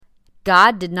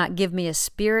God did not give me a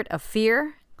spirit of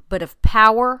fear, but of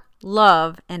power,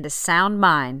 love, and a sound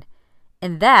mind.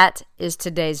 And that is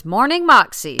today's Morning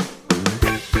Moxie.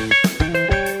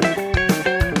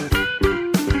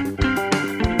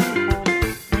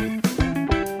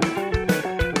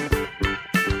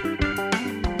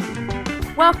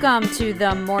 Welcome to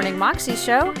the Morning Moxie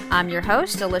Show. I'm your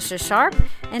host, Alicia Sharp,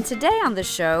 and today on the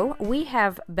show, we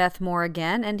have Beth Moore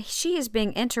again, and she is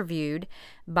being interviewed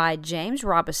by James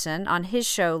Robison on his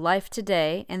show, Life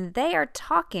Today, and they are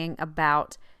talking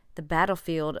about the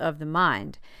battlefield of the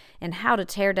mind and how to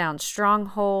tear down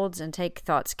strongholds and take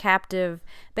thoughts captive,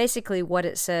 basically what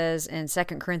it says in 2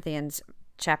 Corinthians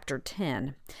chapter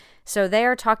 10. So they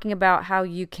are talking about how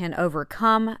you can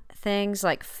overcome things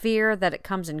like fear that it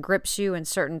comes and grips you in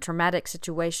certain traumatic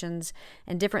situations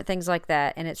and different things like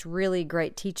that. And it's really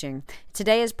great teaching.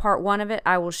 Today is part 1 of it.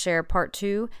 I will share part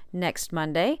 2 next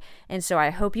Monday. And so I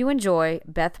hope you enjoy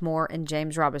Beth Moore and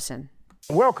James Robison.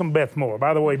 Welcome, Beth Moore.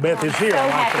 By the way, Beth is here. So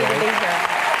happy to be here.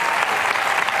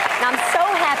 And I'm so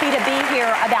happy to be here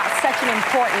about such an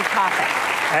important topic.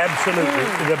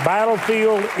 Absolutely. The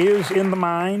battlefield is in the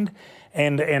mind,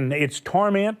 and it's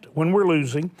torment when we're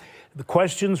losing. The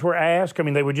questions were asked. I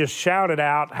mean, they were just shouted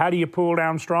out. How do you pull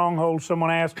down strongholds?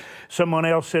 Someone asked. Someone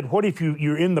else said, what if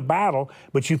you're in the battle,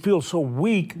 but you feel so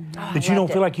weak that you don't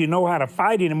feel like you know how to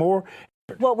fight anymore?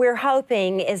 What we're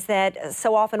hoping is that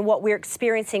so often what we're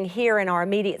experiencing here in our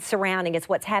immediate surrounding is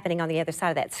what's happening on the other side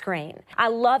of that screen. I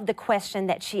love the question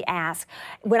that she asked.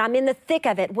 When I'm in the thick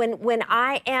of it, when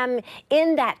I am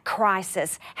in that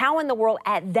crisis, how in the world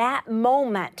at that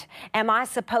moment am I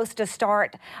supposed to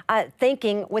start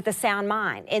thinking with a sound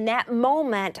mind? In that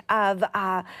moment of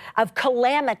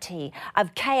calamity,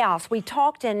 of chaos. We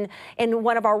talked in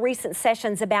one of our recent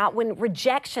sessions about when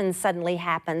rejection suddenly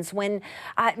happens, when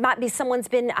it might be someone's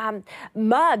been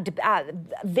mugged,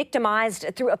 victimized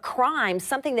through a crime,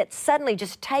 something that suddenly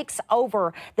just takes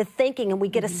over the thinking, and we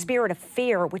get a spirit of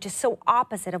fear, which is so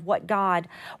opposite of what God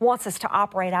wants us to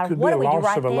operate out of. What do we do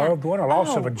right then? Could be a loss of a loved one, a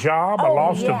loss of a job, a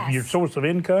loss of your source of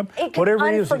income, whatever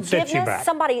it is that sets you back.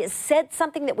 Somebody said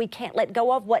something that we can't let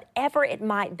go of, whatever it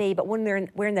might be, but when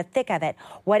we're in the thick of it,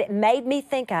 what it made me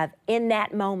think of in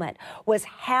that moment was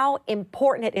how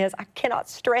important it is. I cannot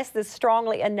stress this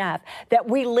strongly enough, that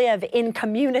we live in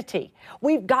community.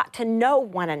 We've got to know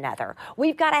one another.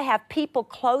 We've got to have people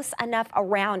close enough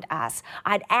around us.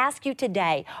 I'd ask you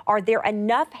today, are there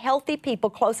enough healthy people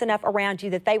close enough around you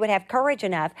that they would have courage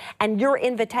enough, and your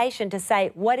invitation to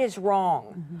say, what is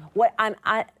wrong?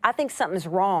 I think something's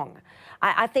wrong.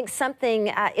 I think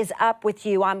something is up with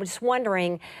you. I'm just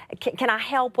wondering, can I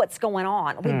help? What's going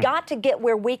on? We've got to get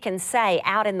where we can say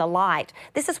out in the light,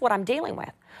 this is what I'm dealing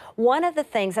with. One of the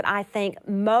things that I think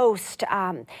most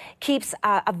keeps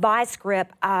a vice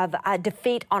grip of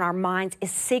defeat on our minds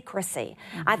is secrecy.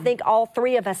 I think all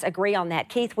three of us agree on that.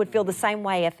 Keith would feel the same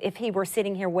way if he were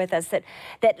sitting here with us, that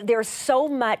there's so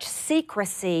much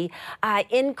secrecy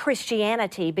in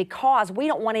Christianity because we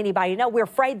don't want anybody to know. We're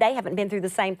afraid they haven't been through the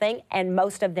same thing, and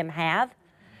most of them have.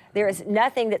 There is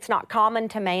nothing that's not common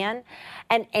to man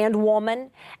and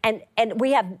woman. And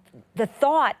we have the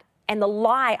thought and the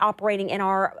lie operating in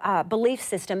our belief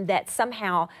system that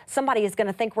somehow somebody is going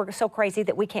to think we're so crazy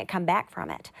that we can't come back from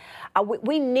it.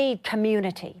 We need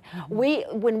community.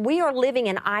 When we are living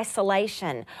in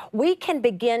isolation, we can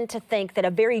begin to think that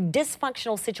a very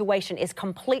dysfunctional situation is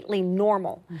completely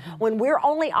normal. When we're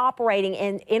only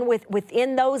operating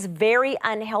within those very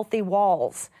unhealthy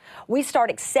walls, we start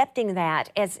accepting that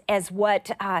as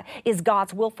what is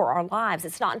God's will for our lives.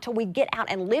 It's not until we get out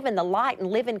and live in the light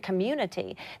and live in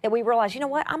community that we realize, you know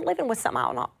what, I'm living with something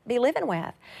I'll not be living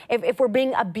with. If we're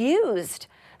being abused,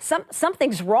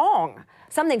 something's wrong.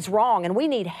 Something's wrong, and we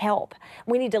need help.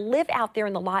 We need to live out there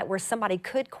in the light where somebody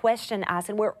could question us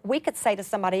and where we could say to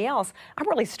somebody else, I'm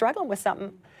really struggling with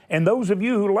something. And those of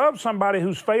you who love somebody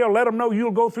who's failed, let them know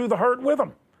you'll go through the hurt with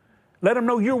them. Let them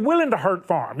know you're willing to hurt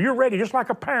for them. You're ready, just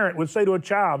like a parent would say to a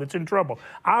child that's in trouble.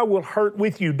 I will hurt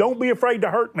with you. Don't be afraid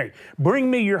to hurt me. Bring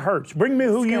me your hurts. Bring me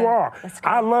who you are.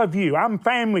 I love you. I'm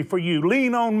family for you.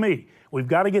 Lean on me. We've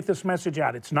got to get this message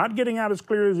out. It's not getting out as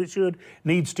clear as it should,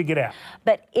 needs to get out.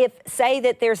 But say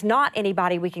that there's not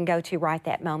anybody we can go to right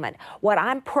that moment, what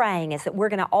I'm praying is that we're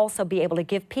going to also be able to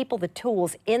give people the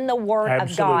tools in the Word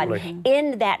of God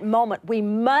in that moment. We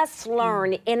must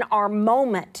learn in our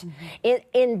moment,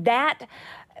 in that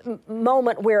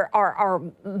moment where our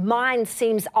mind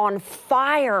seems on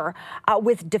fire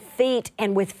with defeat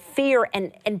and with fear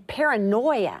and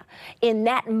paranoia, in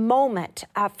that moment,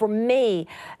 for me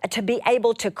to be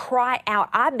able to cry out,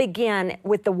 I begin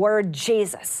with the word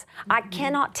Jesus. I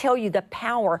cannot tell you the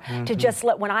power to just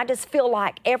when I just feel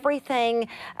like everything,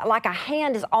 like a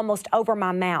hand is almost over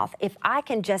my mouth, if I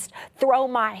can just throw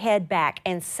my head back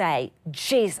and say,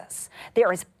 Jesus,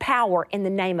 there is power in the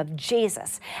name of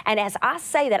Jesus. And as I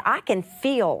say that, I can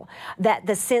feel that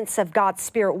the sense of God's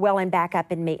Spirit welling back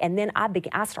up in me. And then I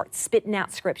start spitting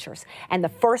out scriptures. And the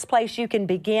first place you can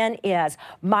begin is,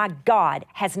 my God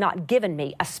has not given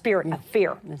me a spirit of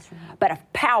fear, but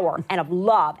of power and of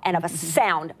love and of a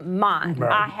sound mind.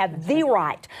 Right. I have the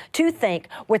right to think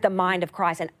with the mind of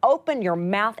Christ. And open your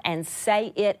mouth and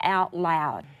say it out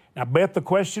loud. Now, Beth, the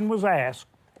question was asked,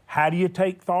 how do you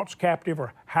take thoughts captive,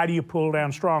 or how do you pull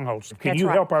down strongholds? Can you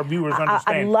help our viewers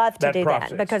understand I'd love to that do process?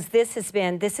 that, because this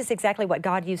is exactly what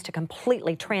God used to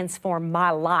completely transform my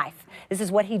life. This is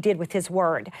what He did with His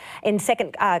Word. In 2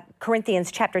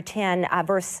 Corinthians chapter 10,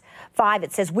 verse 5,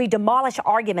 it says, we demolish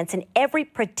arguments and every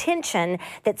pretension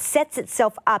that sets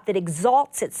itself up, that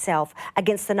exalts itself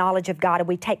against the knowledge of God, and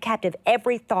we take captive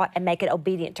every thought and make it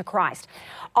obedient to Christ.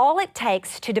 All it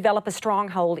takes to develop a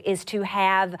stronghold is to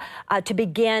have, to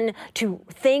begin to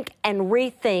think and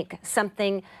rethink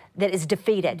something that is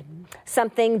defeated,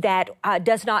 something that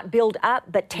does not build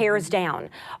up but tears down.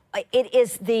 It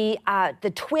is the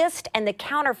twist and the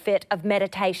counterfeit of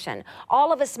meditation.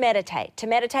 All of us meditate. To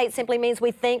meditate simply means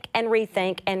we think and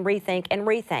rethink and rethink and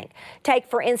rethink. Take,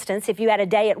 for instance, if you had a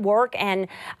day at work and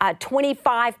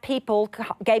 25 people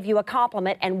gave you a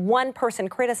compliment and one person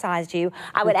criticized you,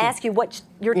 I would ask you what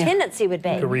your tendency would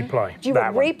be. To replay. You would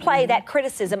replay that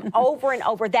criticism over and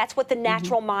over. That's what the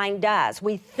natural mind does.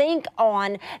 We think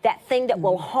on that thing that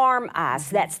will harm us.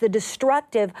 That's the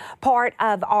destructive part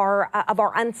of our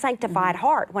unsanctified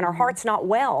heart. When our heart's not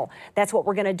well, that's what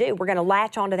we're going to do. We're going to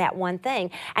latch onto that one thing,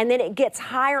 and then it gets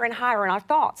higher and higher in our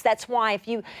thoughts. That's why if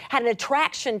you had an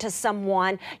attraction to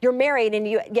someone, you're married, and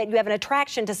yet you have an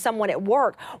attraction to someone at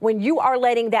work, when you are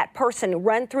letting that person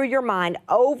run through your mind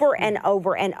over and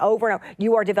over and over and over,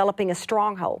 you are developing a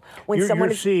stronghold. When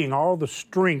You're seeing all the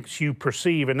strengths you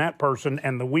perceive in that person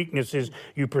and the weaknesses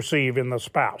you perceive in the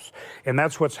spouse. And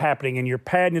that's what's happening, and you're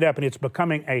padding it up, and it's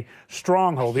becoming a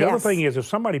stronghold. The other thing is, if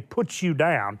somebody puts you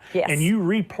down and you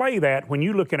replay that, when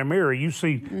you look in a mirror, you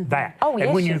see that. Oh,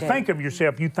 and when you think of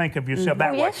yourself, you think of yourself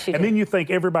that way. Yes, and then you think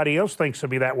everybody else thinks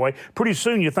of you that way. Pretty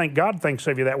soon you think God thinks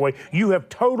of you that way. You have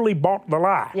totally bought the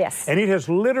lie. Yes. And it has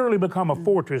literally become a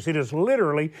fortress. It has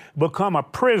literally become a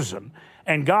prison.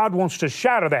 And God wants to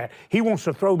shatter that. He wants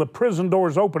to throw the prison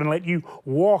doors open and let you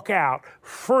walk out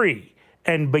free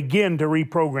and begin to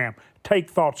reprogram. Take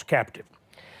thoughts captive.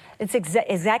 It's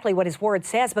exactly what His Word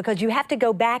says, because you have to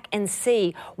go back and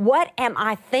see, what am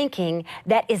I thinking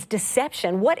that is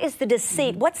deception? What is the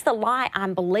deceit? What's the lie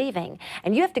I'm believing?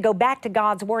 And you have to go back to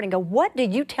God's Word and go, what do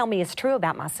you tell me is true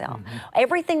about myself?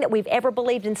 Everything that we've ever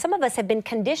believed, and some of us have been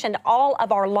conditioned all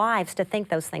of our lives to think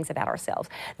those things about ourselves,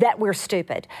 that we're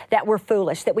stupid, that we're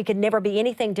foolish, that we could never be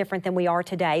anything different than we are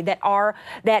today, that our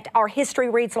history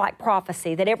reads like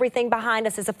prophecy, that everything behind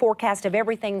us is a forecast of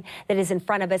everything that is in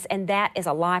front of us, and that is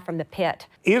a lie from the pit.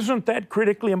 Isn't that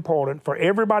critically important for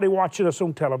everybody watching us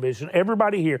on television,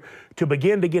 everybody here, to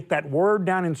begin to get that word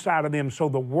down inside of them so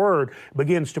the word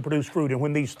begins to produce fruit? And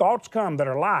when these thoughts come that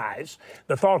are lies,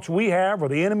 the thoughts we have or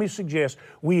the enemy suggests,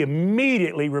 we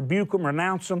immediately rebuke them,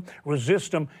 renounce them,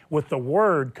 resist them with the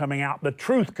word coming out, the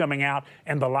truth coming out,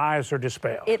 and the lies are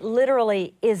dispelled. It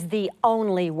literally is the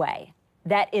only way.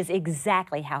 That is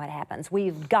exactly how it happens.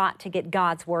 We've got to get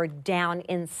God's Word down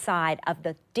inside of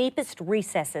the deepest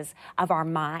recesses of our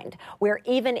mind, where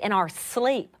even in our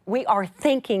sleep, we are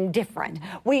thinking different.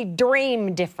 We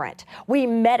dream different. We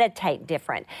meditate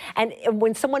different. And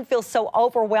when someone feels so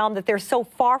overwhelmed that they're so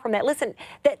far from that, listen,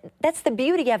 that's the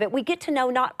beauty of it. We get to know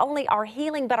not only our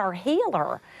healing, but our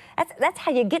healer. That's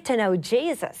how you get to know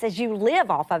Jesus, as you live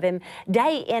off of Him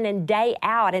day in and day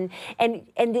out. And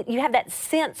you have that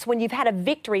sense when you've had a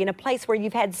victory in a place where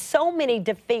you've had so many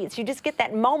defeats. You just get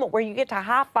that moment where you get to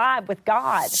high five with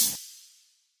God.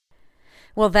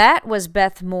 Well, that was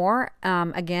Beth Moore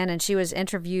again, and she was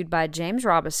interviewed by James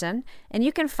Robison. And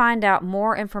you can find out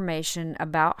more information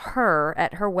about her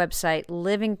at her website,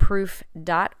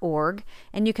 livingproof.org.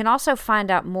 And you can also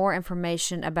find out more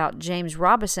information about James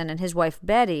Robison and his wife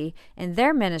Betty and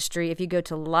their ministry if you go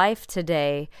to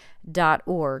lifetoday.org.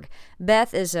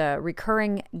 Beth is a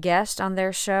recurring guest on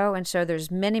their show, and so there's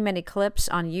many clips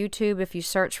on YouTube if you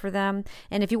search for them.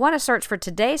 And if you want to search for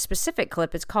today's specific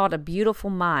clip, it's called A Beautiful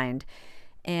Mind.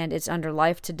 and it's under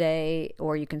Life Today,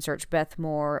 or you can search Beth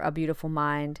Moore, A Beautiful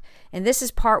Mind. And this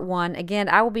is part 1. Again,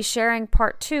 I will be sharing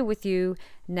part 2 with you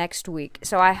next week.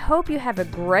 So I hope you have a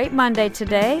great Monday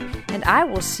today, and I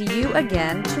will see you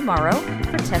again tomorrow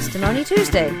for Testimony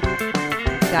Tuesday.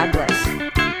 God bless.